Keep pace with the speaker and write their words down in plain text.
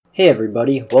Hey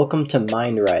everybody, welcome to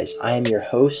MindRise. I am your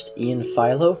host, Ian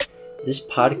Philo. This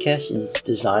podcast is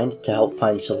designed to help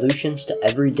find solutions to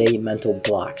everyday mental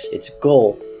blocks. Its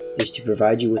goal is to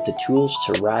provide you with the tools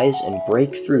to rise and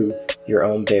break through your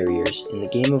own barriers. In the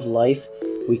game of life,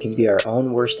 we can be our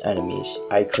own worst enemies.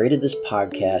 I created this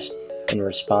podcast in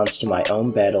response to my own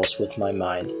battles with my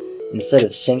mind. Instead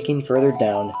of sinking further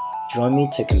down, join me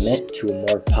to commit to a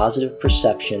more positive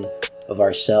perception of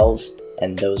ourselves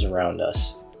and those around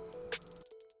us.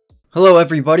 Hello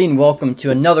everybody and welcome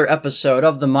to another episode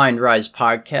of the MindRise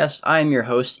podcast. I am your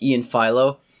host, Ian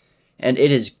Philo, and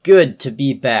it is good to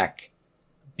be back.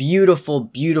 Beautiful,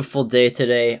 beautiful day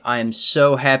today. I am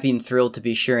so happy and thrilled to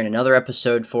be sharing another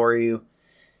episode for you.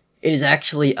 It is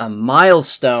actually a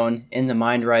milestone in the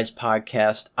MindRise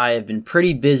podcast. I have been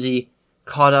pretty busy,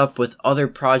 caught up with other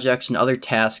projects and other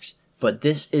tasks, but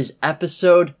this is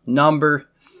episode number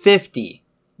 50.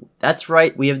 That's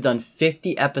right, we have done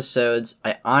 50 episodes.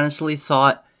 I honestly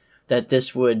thought that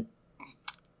this would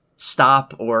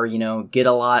stop or, get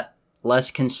a lot less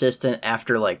consistent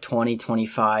after like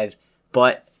 2025,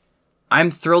 but I'm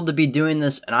thrilled to be doing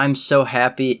this and I'm so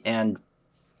happy, and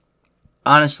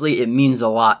honestly, it means a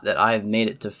lot that I've made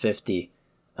it to 50.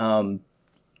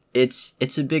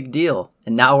 It's a big deal,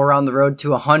 and now we're on the road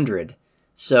to 100.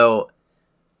 So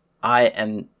I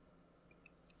am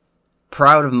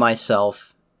proud of myself,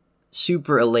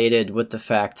 super elated with the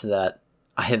fact that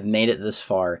I have made it this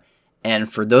far.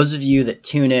 And for those of you that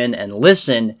tune in and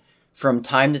listen from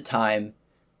time to time,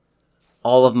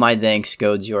 all of my thanks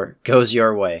goes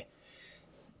your way.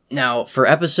 Now, for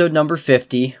episode number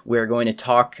 50, we're going to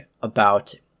talk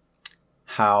about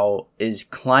how is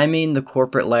climbing the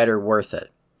corporate ladder worth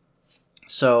it.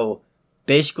 So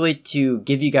basically, to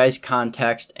give you guys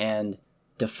context and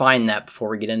define that before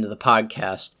we get into the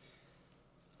podcast,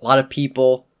 a lot of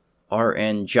people are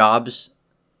in jobs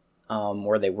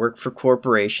where they work for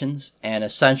corporations, and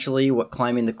essentially what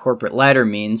climbing the corporate ladder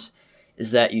means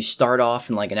is that you start off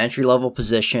in like an entry-level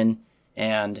position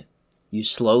and you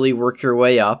slowly work your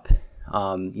way up.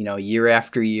 Year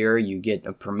after year, you get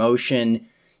a promotion.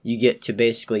 You get to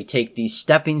basically take these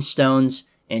stepping stones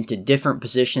into different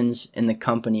positions in the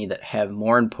company that have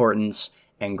more importance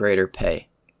and greater pay.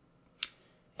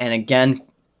 And again,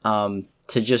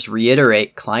 to just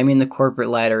reiterate, climbing the corporate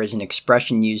ladder is an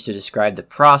expression used to describe the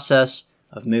process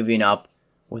of moving up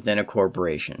within a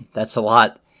corporation. That's a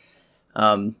lot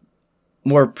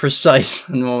more precise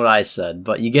than what I said,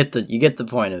 but you get the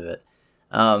point of it.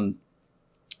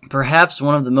 Perhaps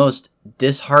one of the most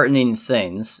disheartening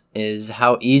things is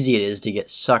how easy it is to get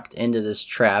sucked into this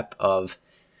trap of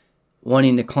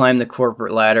wanting to climb the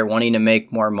corporate ladder, wanting to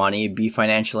make more money, be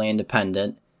financially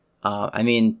independent.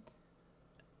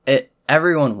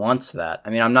 Everyone wants that.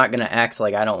 I'm not going to act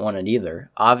like I don't want it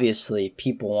either. Obviously,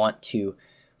 people want to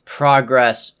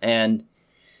progress and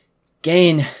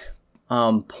gain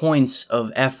points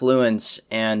of affluence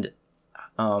and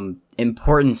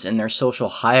importance in their social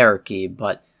hierarchy,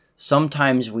 but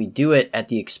sometimes we do it at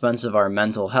the expense of our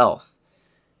mental health.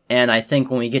 And I think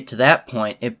when we get to that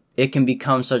point, it can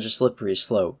become such a slippery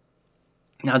slope.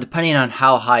 Now, depending on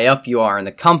how high up you are in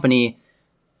the company,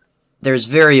 there's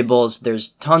variables, there's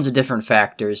tons of different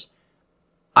factors.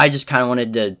 I just kind of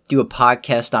wanted to do a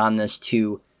podcast on this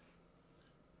to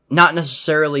not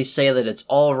necessarily say that it's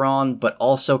all wrong, but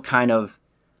also kind of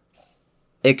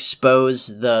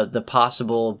expose the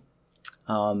possible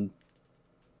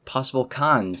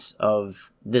cons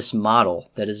of this model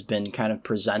that has been kind of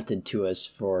presented to us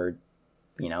for,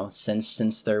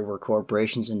 since there were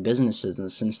corporations and businesses,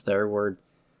 and since there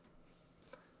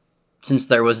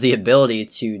was the ability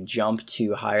to jump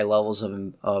to higher levels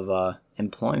of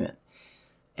employment.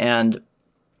 And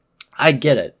I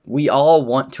get it. We all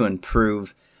want to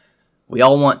improve. We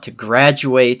all want to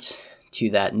graduate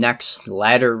to that next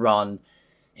ladder run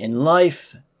in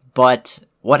life. But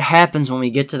what happens when we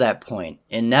get to that point?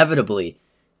 Inevitably,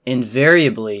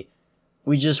 invariably,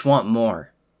 we just want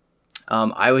more.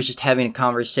 I was just having a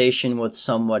conversation with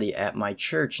somebody at my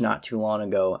church not too long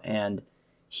ago, and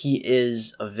he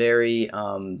is a very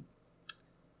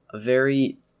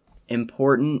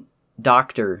important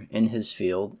doctor in his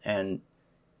field, and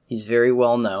he's very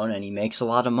well known, and he makes a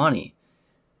lot of money,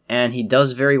 and he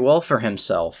does very well for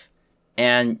himself.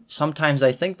 And sometimes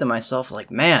I think to myself, like,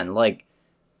 man, like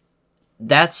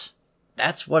that's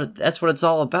what it's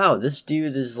all about. This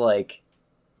dude is like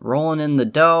rolling in the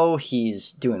dough.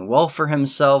 He's doing well for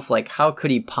himself. Like, how could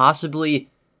he possibly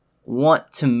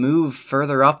want to move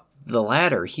further up the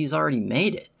ladder? He's already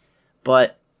made it.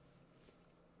 But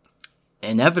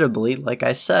inevitably, like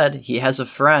I said, he has a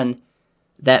friend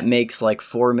that makes like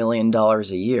 $4 million a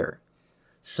year.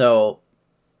 So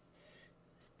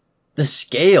the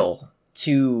scale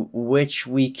to which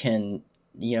we can,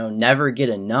 never get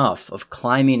enough of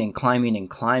climbing and climbing and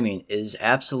climbing is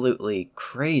absolutely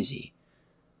crazy.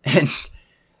 And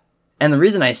the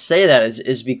reason I say that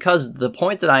is because the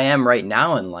point that I am right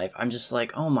now in life, I'm just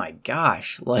like, oh my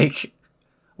gosh, like,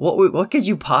 what could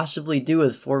you possibly do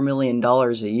with $4 million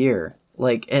a year?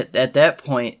 Like, at that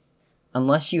point,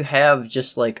 unless you have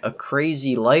just like a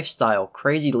crazy lifestyle,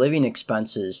 crazy living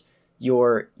expenses,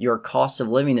 your cost of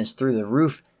living is through the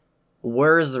roof,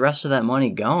 where is the rest of that money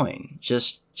going?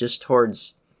 Just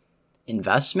towards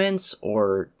investments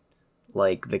or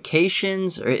like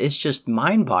vacations? Or it's just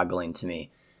mind-boggling to me,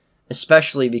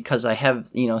 especially because I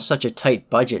have, such a tight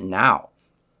budget now.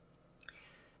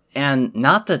 And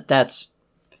not that that's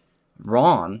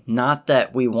wrong, not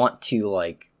that we want to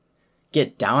like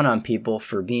get down on people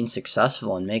for being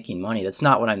successful and making money. That's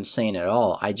not what I'm saying at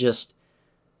all.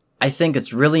 I think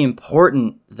it's really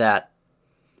important that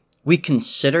we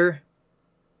consider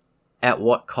at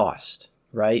what cost,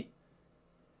 right?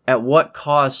 At what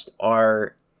cost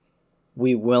are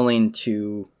we willing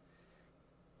to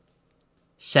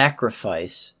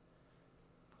sacrifice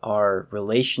our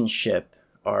relationship,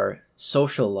 our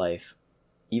social life,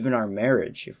 even our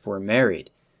marriage, if we're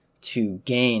married, to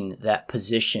gain that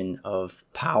position of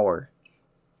power,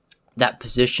 that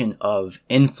position of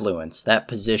influence, that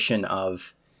position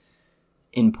of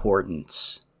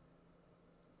importance?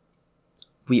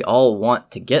 We all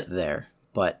want to get there,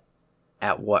 but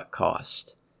at what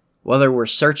cost? Whether we're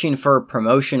searching for a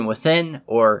promotion within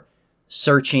or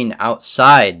searching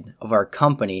outside of our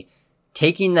company,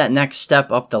 taking that next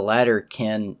step up the ladder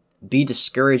can be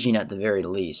discouraging at the very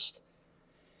least.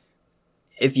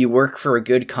 If you work for a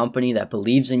good company that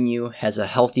believes in you, has a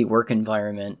healthy work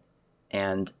environment,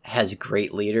 and has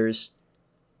great leaders,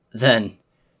 then,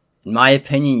 in my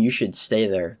opinion, you should stay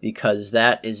there, because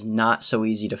that is not so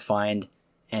easy to find,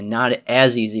 and not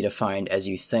as easy to find as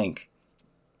you think.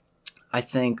 I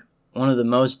think one of the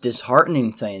most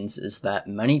disheartening things is that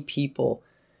many people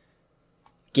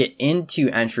get into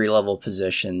entry-level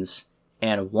positions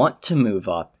and want to move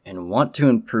up and want to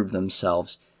improve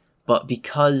themselves, but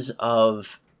because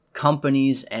of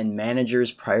companies and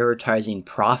managers prioritizing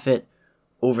profit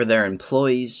over their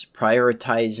employees,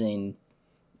 prioritizing,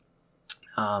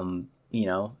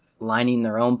 lining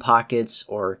their own pockets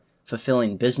or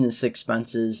fulfilling business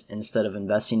expenses instead of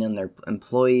investing in their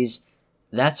employees,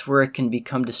 that's where it can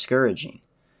become discouraging.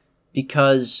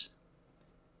 Because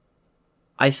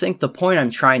I think the point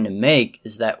I'm trying to make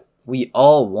is that we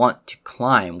all want to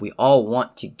climb. We all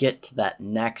want to get to that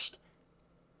next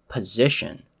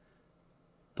position.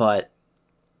 But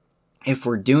if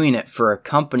we're doing it for a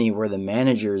company where the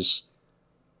managers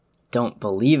don't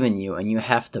believe in you and you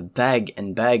have to beg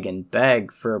and beg and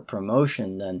beg for a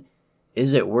promotion, then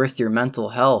is it worth your mental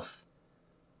health?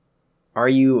 Are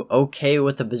you okay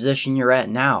with the position you're at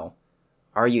now?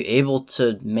 Are you able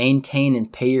to maintain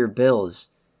and pay your bills?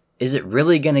 Is it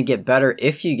really going to get better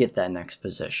if you get that next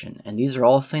position? And these are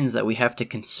all things that we have to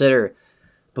consider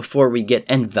before we get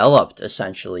enveloped,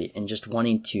 essentially, in just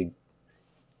wanting to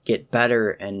get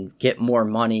better and get more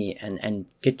money and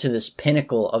get to this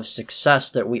pinnacle of success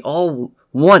that we all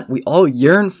want, we all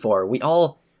yearn for, we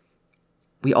all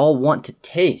want to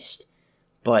taste.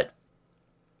 But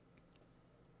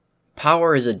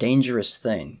power is a dangerous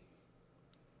thing.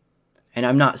 And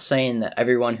I'm not saying that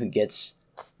everyone who gets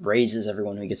raises,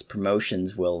 everyone who gets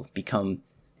promotions will become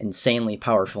insanely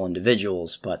powerful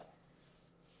individuals, but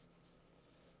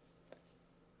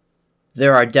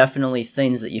there are definitely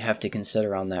things that you have to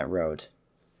consider on that road.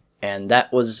 And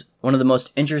that was one of the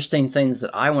most interesting things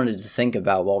that I wanted to think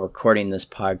about while recording this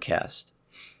podcast.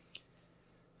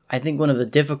 I think one of the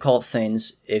difficult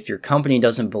things, if your company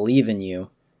doesn't believe in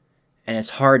you, and it's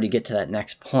hard to get to that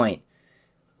next point,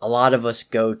 a lot of us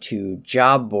go to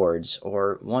job boards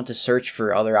or want to search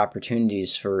for other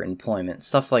opportunities for employment,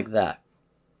 stuff like that.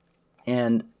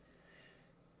 And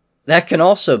that can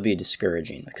also be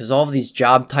discouraging because all of these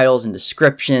job titles and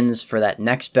descriptions for that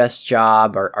next best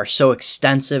job are so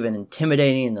extensive and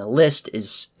intimidating, and the list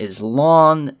is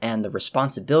long and the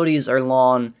responsibilities are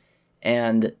long,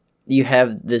 and you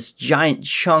have this giant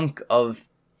chunk of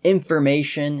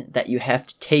information that you have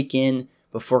to take in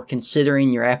before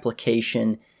considering your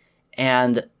application.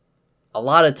 And a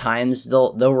lot of times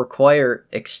they'll require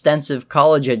extensive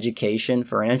college education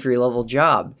for an entry-level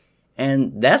job.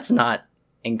 And that's not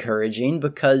encouraging,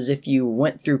 because if you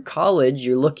went through college,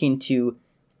 you're looking to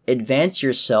advance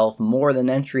yourself more than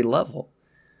entry level.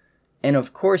 And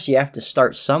of course, you have to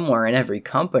start somewhere in every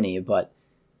company, but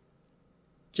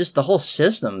just the whole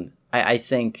system, I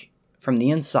think, from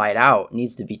the inside out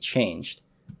needs to be changed.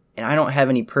 And I don't have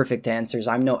any perfect answers.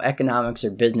 I'm no economics or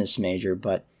business major,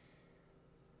 but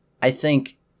I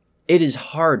think it is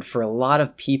hard for a lot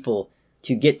of people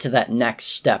to get to that next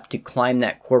step, to climb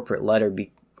that corporate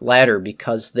ladder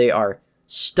because they are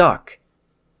stuck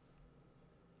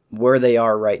where they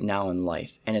are right now in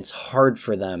life. And it's hard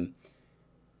for them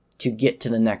to get to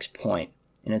the next point.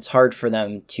 And it's hard for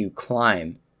them to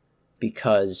climb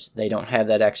because they don't have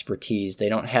that expertise. They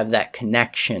don't have that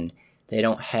connection. They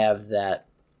don't have that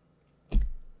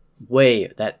way,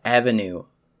 that avenue.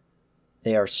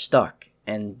 They are stuck.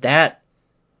 And that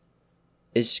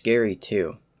is scary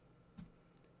too.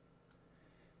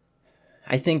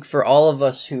 I think for all of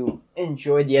us who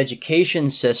enjoyed the education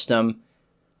system,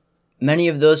 many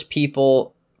of those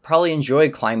people probably enjoy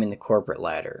climbing the corporate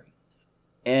ladder.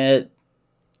 And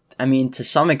I mean, to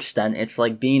some extent, it's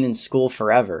like being in school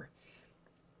forever.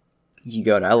 You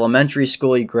go to elementary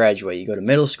school, you graduate. You go to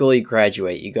middle school, you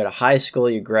graduate. You go to high school,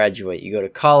 you graduate. You go to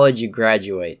college, you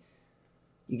graduate.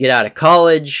 You get out of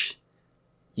college,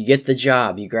 you get the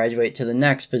job. You graduate to the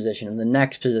next position, and the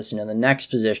next position, and the next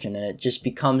position. And it just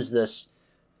becomes this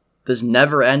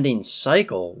never-ending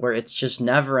cycle where it's just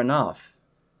never enough.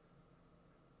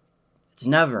 It's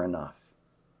never enough.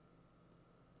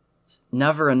 It's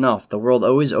never enough. The world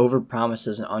always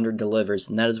overpromises and underdelivers,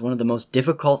 and that is one of the most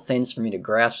difficult things for me to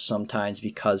grasp sometimes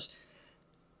because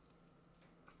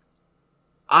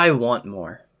I want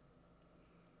more.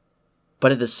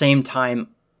 But at the same time,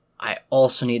 I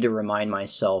also need to remind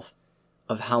myself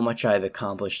of how much I've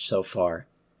accomplished so far.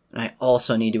 And I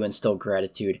also need to instill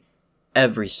gratitude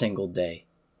every single day.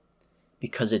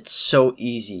 Because it's so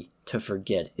easy to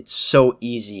forget. It's so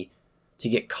easy to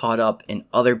get caught up in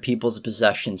other people's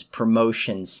possessions,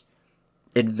 promotions,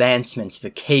 advancements,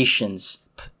 vacations,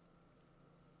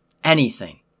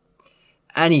 anything.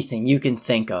 Anything you can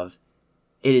think of.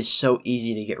 It is so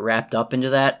easy to get wrapped up into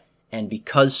that. And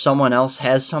because someone else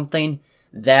has something,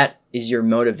 that is your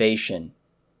motivation.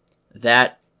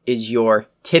 That is your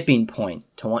tipping point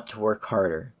to want to work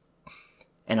harder.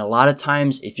 And a lot of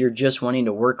times, if you're just wanting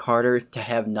to work harder to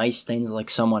have nice things like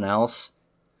someone else,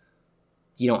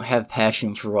 you don't have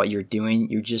passion for what you're doing.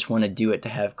 You just want to do it to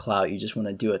have clout. You just want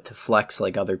to do it to flex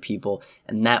like other people.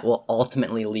 And that will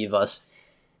ultimately leave us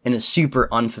in a super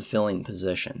unfulfilling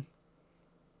position.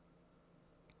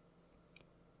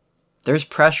 There's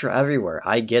pressure everywhere.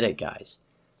 I get it, guys.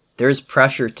 There's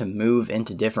pressure to move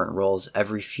into different roles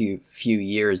every few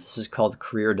years. This is called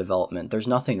career development. There's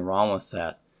nothing wrong with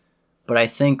that. But I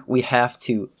think we have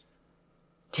to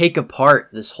take apart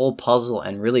this whole puzzle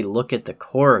and really look at the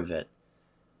core of it.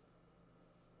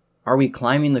 Are we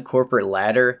climbing the corporate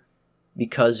ladder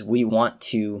because we want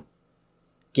to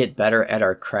get better at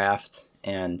our craft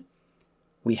and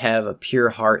we have a pure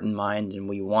heart and mind and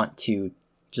we want to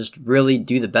just really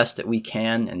do the best that we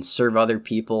can and serve other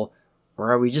people?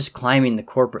 Or are we just climbing the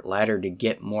corporate ladder to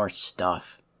get more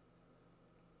stuff?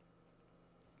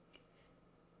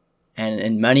 And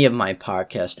in many of my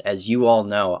podcasts, as you all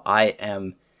know, I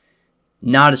am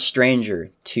not a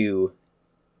stranger to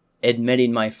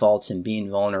admitting my faults and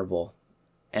being vulnerable.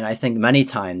 And I think many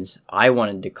times I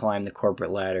wanted to climb the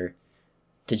corporate ladder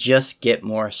to just get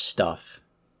more stuff,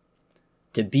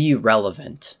 to be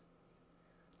relevant,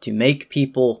 to make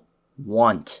people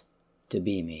want to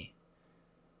be me.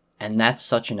 And that's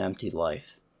such an empty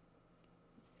life.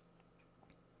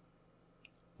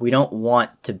 We don't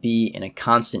want to be in a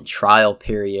constant trial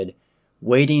period,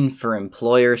 waiting for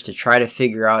employers to try to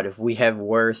figure out if we have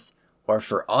worth, or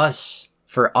for us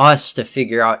to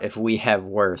figure out if we have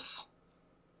worth.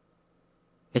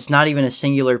 It's not even a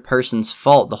singular person's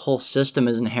fault. The whole system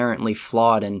is inherently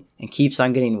flawed and keeps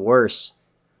on getting worse.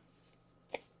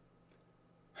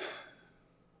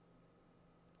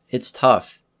 It's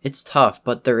tough. It's tough,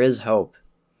 but there is hope.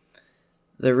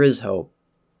 There is hope.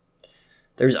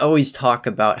 There's always talk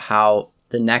about how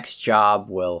the next job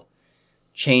will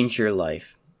change your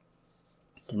life.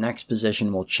 The next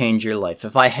position will change your life.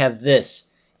 If I have this,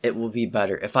 it will be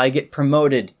better. If I get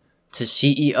promoted to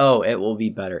CEO, it will be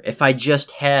better. If I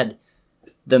just had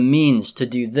the means to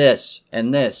do this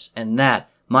and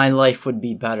that, my life would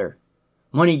be better.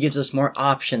 Money gives us more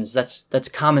options. That's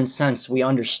common sense. We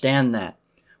understand that.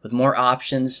 With more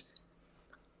options,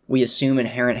 we assume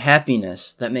inherent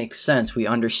happiness. That makes sense. We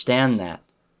understand that.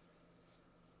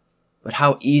 But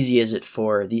how easy is it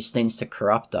for these things to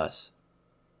corrupt us?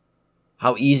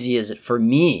 How easy is it for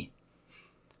me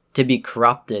to be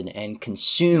corrupted and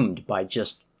consumed by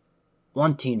just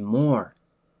wanting more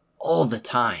all the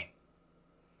time?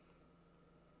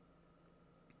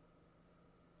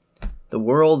 The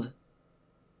world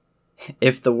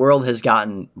if the world has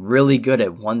gotten really good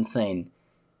at one thing,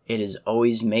 it is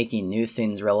always making new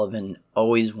things relevant,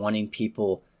 always wanting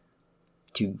people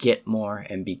to get more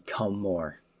and become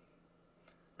more.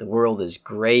 The world is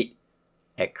great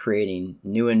at creating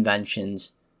new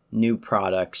inventions, new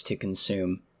products to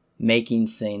consume, making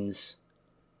things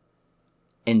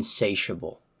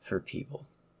insatiable for people.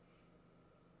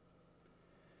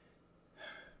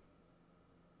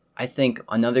 I think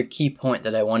another key point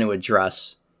that I want to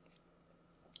address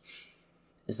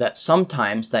is that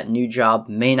sometimes that new job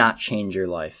may not change your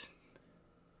life.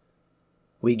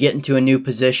 We get into a new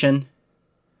position,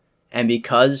 and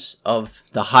because of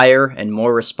the higher and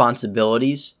more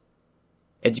responsibilities,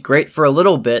 it's great for a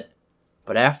little bit,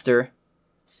 but after,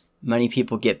 many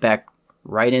people get back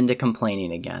right into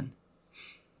complaining again.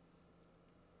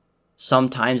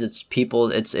 Sometimes it's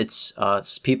people's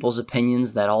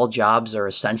opinions that all jobs are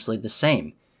essentially the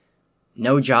same.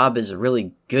 No job is a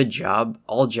really good job.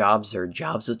 All jobs are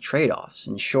jobs with trade-offs.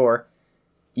 And sure,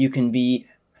 you can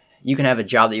have a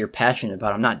job that you're passionate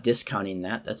about. I'm not discounting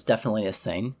that. That's definitely a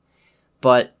thing.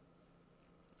 But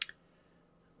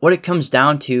what it comes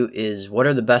down to is, what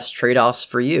are the best trade-offs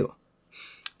for you?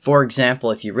 For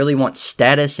example, if you really want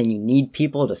status and you need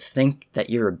people to think that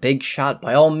you're a big shot,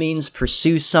 by all means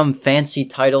pursue some fancy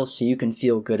title so you can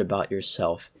feel good about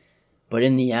yourself. But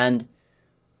in the end,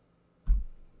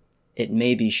 it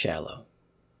may be shallow.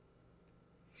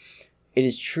 It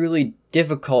is truly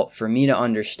difficult for me to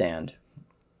understand.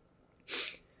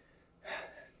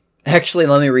 Actually,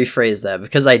 let me rephrase that,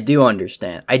 because I do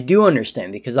understand. I do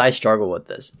understand because I struggle with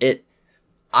this.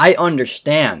 I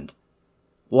understand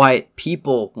why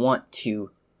people want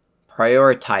to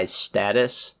prioritize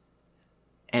status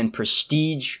and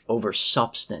prestige over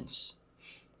substance,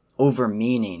 over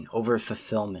meaning, over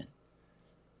fulfillment.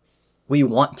 We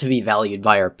want to be valued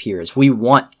by our peers. We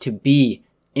want to be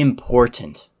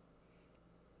important.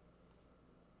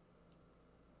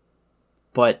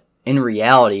 But in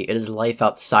reality, it is life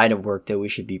outside of work that we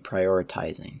should be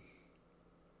prioritizing.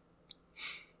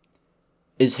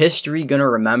 Is history going to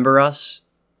remember us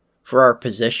for our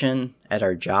position at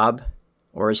our job?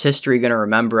 Or is history going to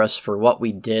remember us for what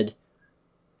we did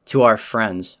to our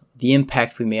friends, the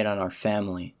impact we made on our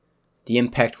family, the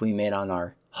impact we made on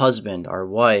our husband, our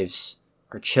wives,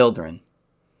 our children?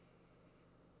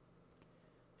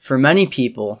 For many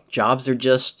people, jobs are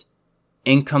just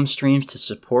income streams to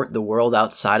support the world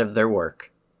outside of their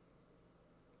work.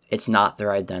 It's not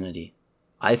their identity.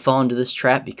 I fall into this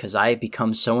trap because I have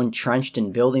become so entrenched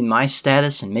in building my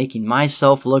status and making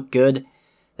myself look good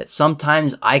that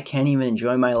sometimes I can't even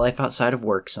enjoy my life outside of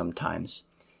work sometimes.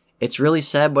 It's really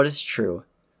sad, but it's true.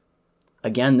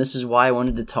 Again, this is why I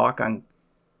wanted to talk on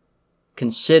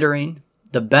considering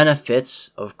the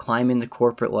benefits of climbing the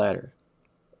corporate ladder.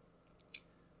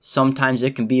 Sometimes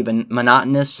it can be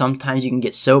monotonous. Sometimes you can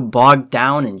get so bogged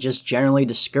down and just generally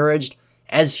discouraged.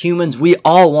 As humans, we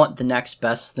all want the next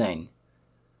best thing.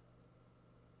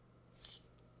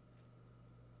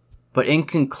 But in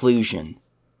conclusion,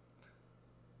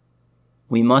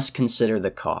 we must consider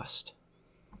the cost.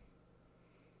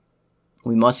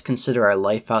 We must consider our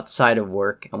life outside of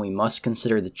work, and we must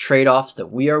consider the trade-offs that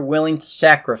we are willing to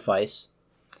sacrifice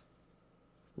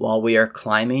while we are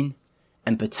climbing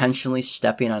and potentially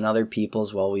stepping on other people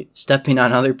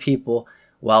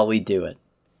while we do it.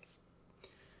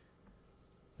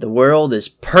 The world is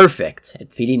perfect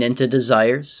at feeding into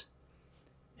desires,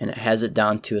 and it has it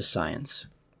down to a science.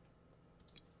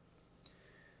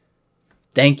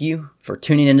 Thank you for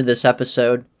tuning into this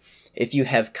episode. If you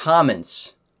have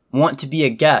comments, want to be a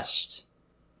guest,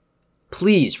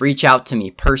 please reach out to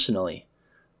me personally.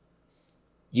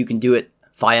 You can do it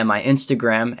via my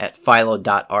Instagram at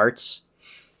philo.arts,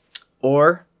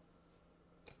 or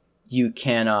you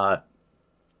can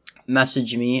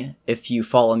message me if you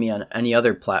follow me on any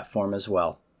other platform as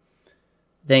well.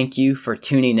 Thank you for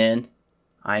tuning in.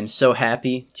 I'm so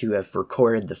happy to have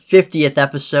recorded the 50th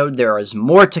episode. There is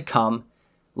more to come.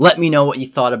 Let me know what you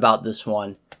thought about this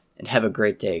one, and have a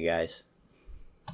great day, guys.